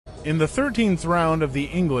In the 13th round of the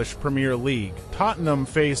English Premier League, Tottenham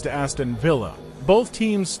faced Aston Villa. Both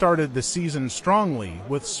teams started the season strongly,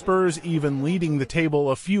 with Spurs even leading the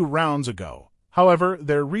table a few rounds ago. However,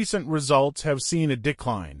 their recent results have seen a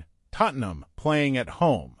decline. Tottenham, playing at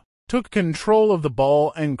home, took control of the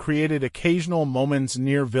ball and created occasional moments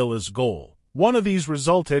near Villa's goal. One of these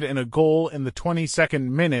resulted in a goal in the 22nd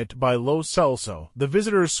minute by Lo Celso. The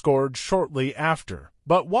visitors scored shortly after,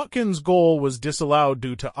 but Watkins' goal was disallowed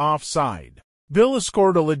due to offside. Villa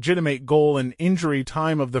scored a legitimate goal in injury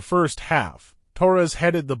time of the first half. Torres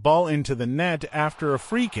headed the ball into the net after a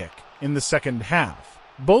free kick in the second half.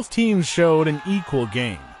 Both teams showed an equal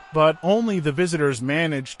game, but only the visitors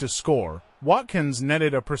managed to score. Watkins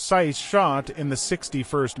netted a precise shot in the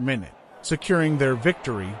 61st minute, securing their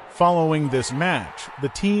victory. Following this match, the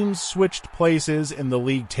teams switched places in the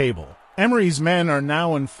league table. Emery's men are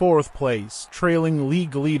now in 4th place, trailing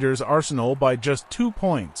league leaders Arsenal by just 2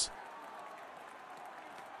 points.